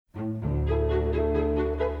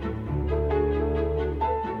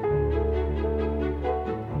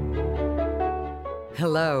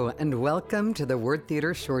Hello, and welcome to the Word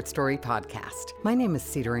Theater Short Story Podcast. My name is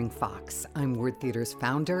Cedering Fox. I'm Word Theater's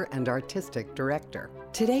founder and artistic director.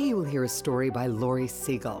 Today you will hear a story by Laurie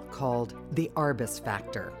Segal called The Arbus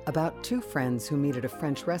Factor, about two friends who meet at a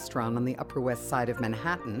French restaurant on the Upper West Side of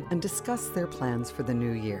Manhattan and discuss their plans for the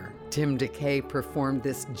new year. DeKay performed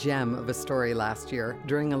this gem of a story last year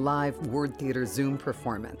during a live Word Theater Zoom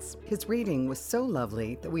performance. His reading was so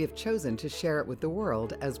lovely that we have chosen to share it with the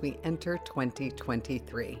world as we enter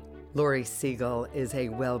 2023. Laurie Segal is a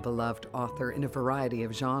well-beloved author in a variety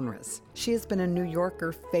of genres. She has been a New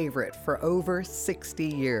Yorker favorite for over 60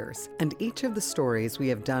 years, and each of the stories we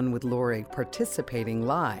have done with Laurie participating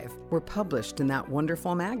live were published in that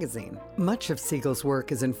wonderful magazine. Much of Segal's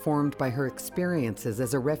work is informed by her experiences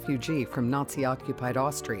as a refugee from Nazi-occupied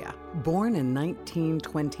Austria. Born in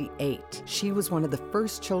 1928, she was one of the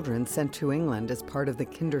first children sent to England as part of the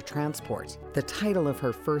Kindertransport. The title of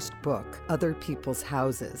her first book, Other People's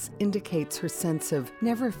Houses, indicates her sense of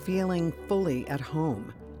never feeling fully at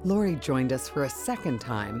home. Laurie joined us for a second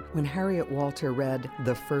time when Harriet Walter read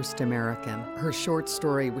The First American, her short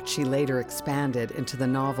story which she later expanded into the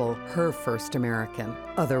novel Her First American.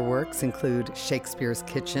 Other works include Shakespeare's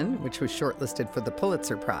Kitchen, which was shortlisted for the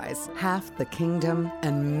Pulitzer Prize, Half the Kingdom,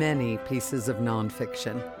 and many pieces of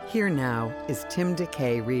nonfiction. Here now is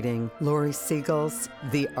DeKay reading Laurie Segal's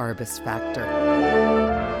The Arbus Factor.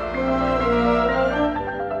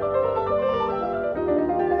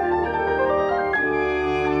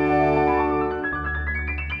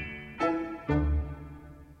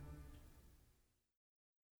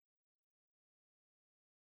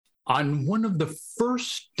 On one of the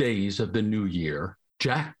first days of the new year,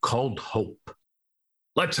 Jack called Hope.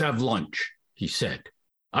 "Let's have lunch," he said.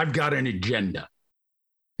 "I've got an agenda."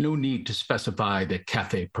 No need to specify the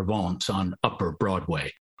Café Provence on Upper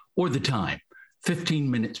Broadway, or the time, 15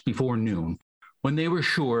 minutes before noon, when they were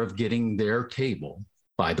sure of getting their table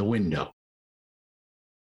by the window.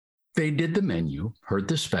 They did the menu, heard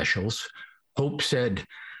the specials. Hope said,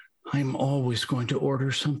 "I'm always going to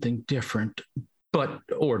order something different," but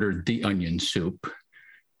ordered the onion soup.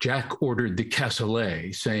 Jack ordered the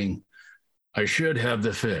cassoulet, saying, "I should have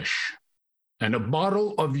the fish. And a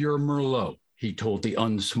bottle of your Merlot," he told the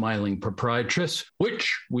unsmiling proprietress,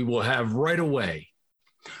 "which we will have right away."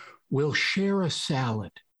 "We'll share a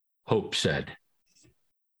salad," Hope said.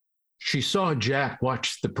 She saw Jack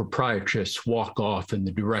watch the proprietress walk off in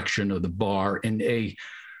the direction of the bar in a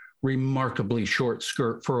remarkably short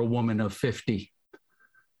skirt for a woman of 50.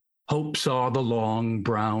 Hope saw the long,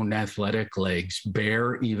 brown, athletic legs,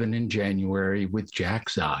 bare even in January with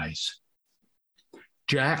Jack's eyes.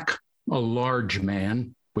 Jack, a large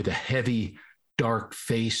man with a heavy, dark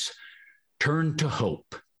face, turned to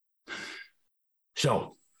Hope.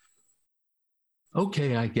 "So,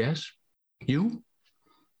 okay, I guess. You?"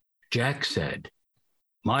 Jack said,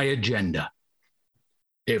 "My agenda.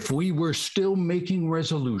 If we were still making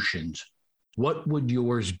resolutions, what would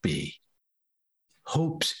yours be?"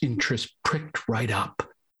 Hope's interest pricked right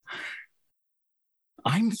up.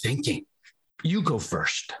 "I'm thinking. You go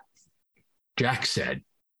first." Jack said,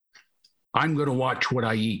 "I'm going to watch what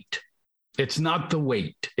I eat. It's not the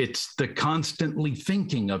weight. It's the constantly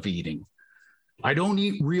thinking of eating. I don't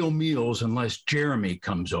eat real meals unless Jeremy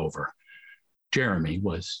comes over." Jeremy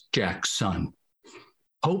was Jack's son.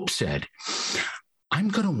 Hope said, "I'm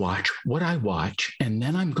going to watch what I watch, and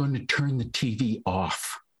then I'm going to turn the TV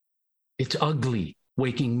off. It's ugly,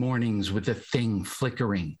 waking mornings with the thing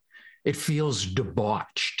flickering. It feels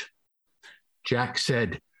debauched." Jack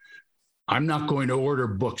said, "I'm not going to order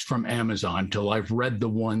books from Amazon till I've read the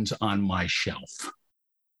ones on my shelf."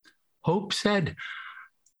 Hope said,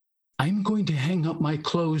 "I'm going to hang up my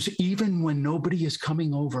clothes even when nobody is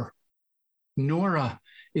coming over. Nora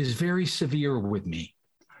is very severe with me."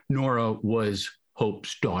 Nora was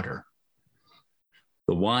Hope's daughter.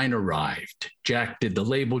 The wine arrived. Jack did the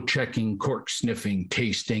label checking, cork sniffing,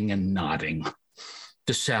 tasting, and nodding.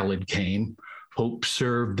 The salad came. Hope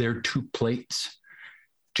served their 2 plates.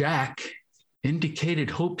 Jack indicated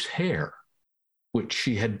Hope's hair, which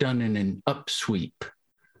she had done in an upsweep.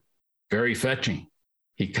 "Very fetching,"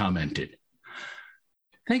 he commented.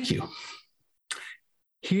 "Thank you.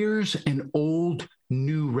 Here's an old,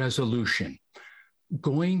 new resolution.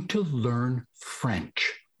 Going to learn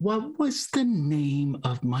French. What was the name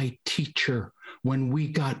of my teacher when we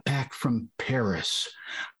got back from Paris?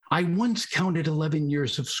 I once counted 11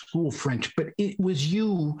 years of school French, but it was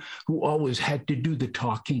you who always had to do the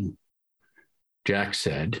talking." Jack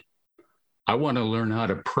said, "I want to learn how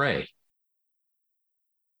to pray."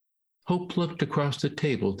 Hope looked across the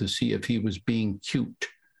table to see if he was being cute.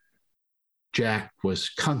 Jack was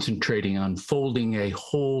concentrating on folding a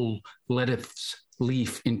whole lettuce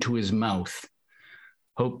leaf into his mouth.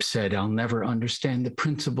 Hope said, "I'll never understand the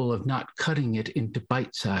principle of not cutting it into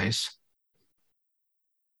bite size."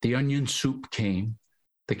 The onion soup came.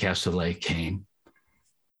 The cassoulet came.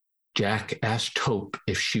 Jack asked Hope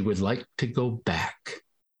if she would like to go back.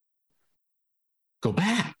 Go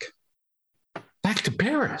back? Back to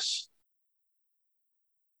Paris?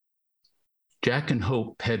 Jack and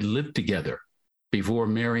Hope had lived together before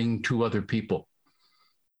marrying two other people.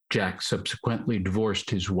 Jack subsequently divorced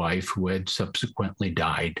his wife, who had subsequently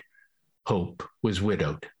died. Hope was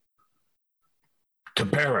widowed. To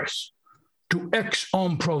Paris, to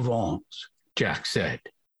Aix-en-Provence, Jack said.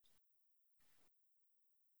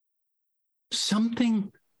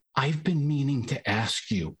 Something I've been meaning to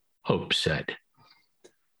ask you, Hope said.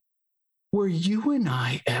 Were you and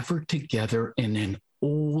I ever together in an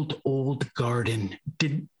old garden?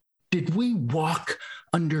 Did we walk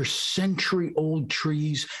under century-old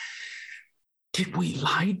trees? Did we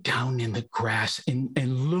lie down in the grass and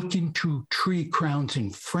look into tree crowns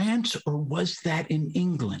in France, or was that in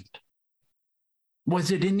England?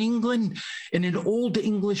 Was it in England, in an old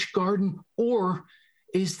English garden, or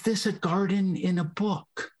is this a garden in a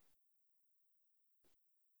book?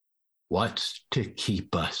 What's to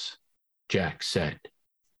keep us? Jack said.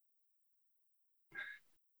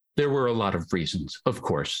 There were a lot of reasons, of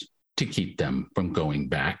course, to keep them from going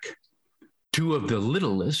back. Two of the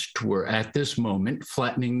littlest were at this moment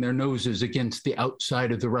flattening their noses against the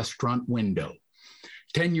outside of the restaurant window.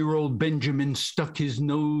 10-year-old Benjamin stuck his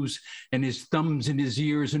nose and his thumbs in his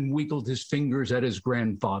ears and wiggled his fingers at his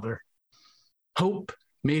grandfather. Hope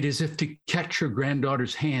made as if to catch her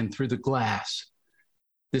granddaughter's hand through the glass.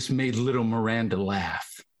 This made little Miranda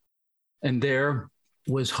laugh. And there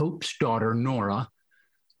was Hope's daughter, Nora,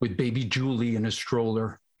 with baby Julie in a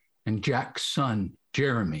stroller, and Jack's son,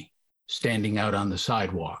 Jeremy, standing out on the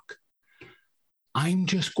sidewalk. I'm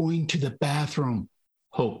just going to the bathroom,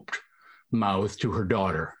 Hope mouthed to her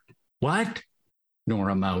daughter. What?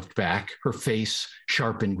 Nora mouthed back, her face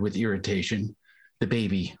sharpened with irritation. The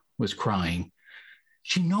baby was crying.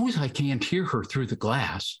 She knows I can't hear her through the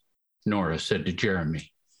glass, Nora said to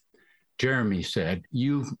Jeremy. Jeremy said,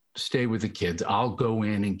 you stay with the kids. I'll go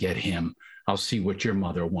in and get him. I'll see what your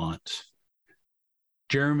mother wants.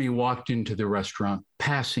 Jeremy walked into the restaurant,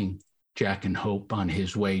 passing Jack and Hope on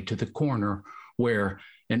his way to the corner where,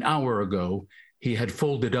 an hour ago, he had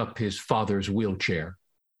folded up his father's wheelchair.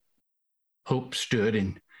 Hope stood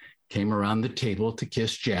and came around the table to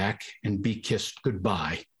kiss Jack and be kissed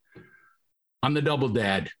goodbye. On the double,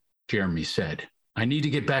 Dad, Jeremy said. I need to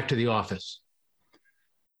get back to the office.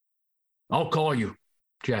 I'll call you,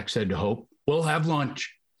 Jack said to Hope. We'll have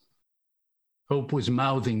lunch. Hope was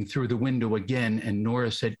mouthing through the window again, and Nora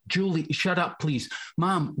said, Julie, shut up, please.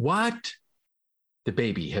 Mom, what? The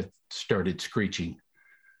baby had started screeching.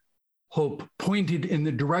 Hope pointed in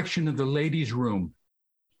the direction of the ladies' room.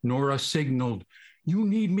 Nora signaled, you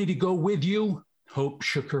need me to go with you? Hope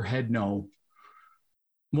shook her head no.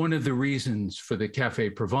 One of the reasons for the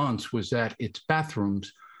Café Provence was that its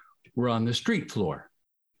bathrooms were on the street floor,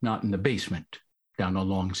 not in the basement, down a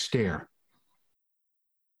long stair.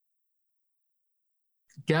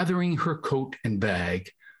 Gathering her coat and bag,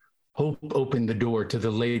 Hope opened the door to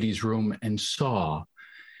the ladies' room and saw,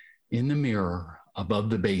 in the mirror above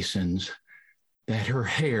the basins, that her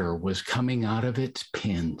hair was coming out of its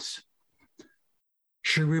pins.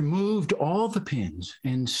 She removed all the pins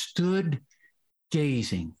and stood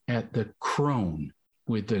gazing at the crone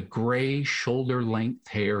with the gray shoulder-length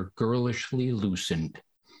hair girlishly loosened.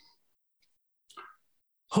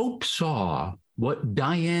 Hope saw what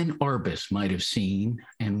Diane Arbus might have seen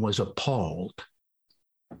and was appalled.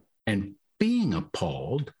 And being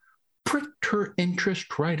appalled, pricked her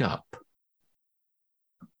interest right up.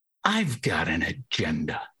 I've got an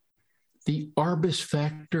agenda. The Arbus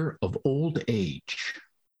factor of old age.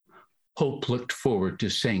 Hope looked forward to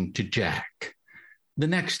saying to Jack, the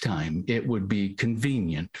next time it would be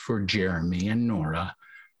convenient for Jeremy and Nora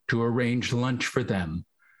to arrange lunch for them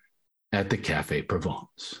at the Café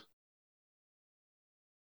Provence.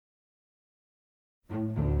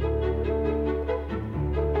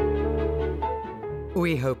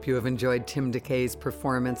 We hope you have enjoyed Tim DeKay's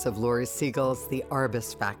performance of Laurie Segal's The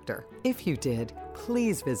Arbus Factor. If you did,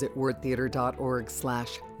 please visit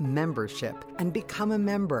wordtheater.org/membership and become a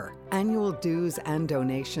member. Annual dues and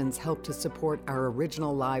donations help to support our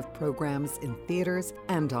original live programs in theaters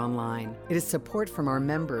and online. It is support from our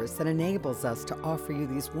members that enables us to offer you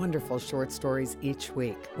these wonderful short stories each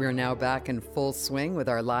week. We are now back in full swing with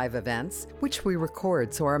our live events, which we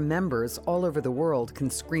record so our members all over the world can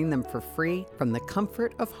screen them for free from the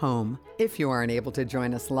comfort of home. If you aren't able to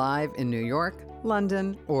join us live in New York,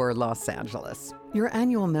 London, or Los Angeles. Your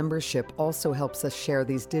annual membership also helps us share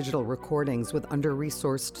these digital recordings with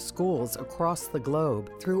under-resourced schools across the globe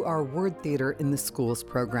through our Word Theater in the Schools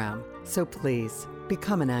program. So please,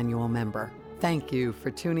 become an annual member. Thank you for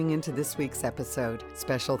tuning into this week's episode.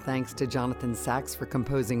 Special thanks to Jonathan Sachs for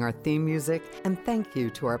composing our theme music, and thank you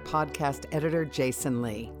to our podcast editor, Jason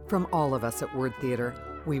Lee. From all of us at Word Theater,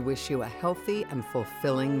 we wish you a healthy and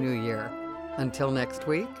fulfilling new year. Until next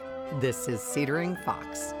week, this is Cedering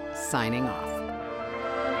Fox, signing off.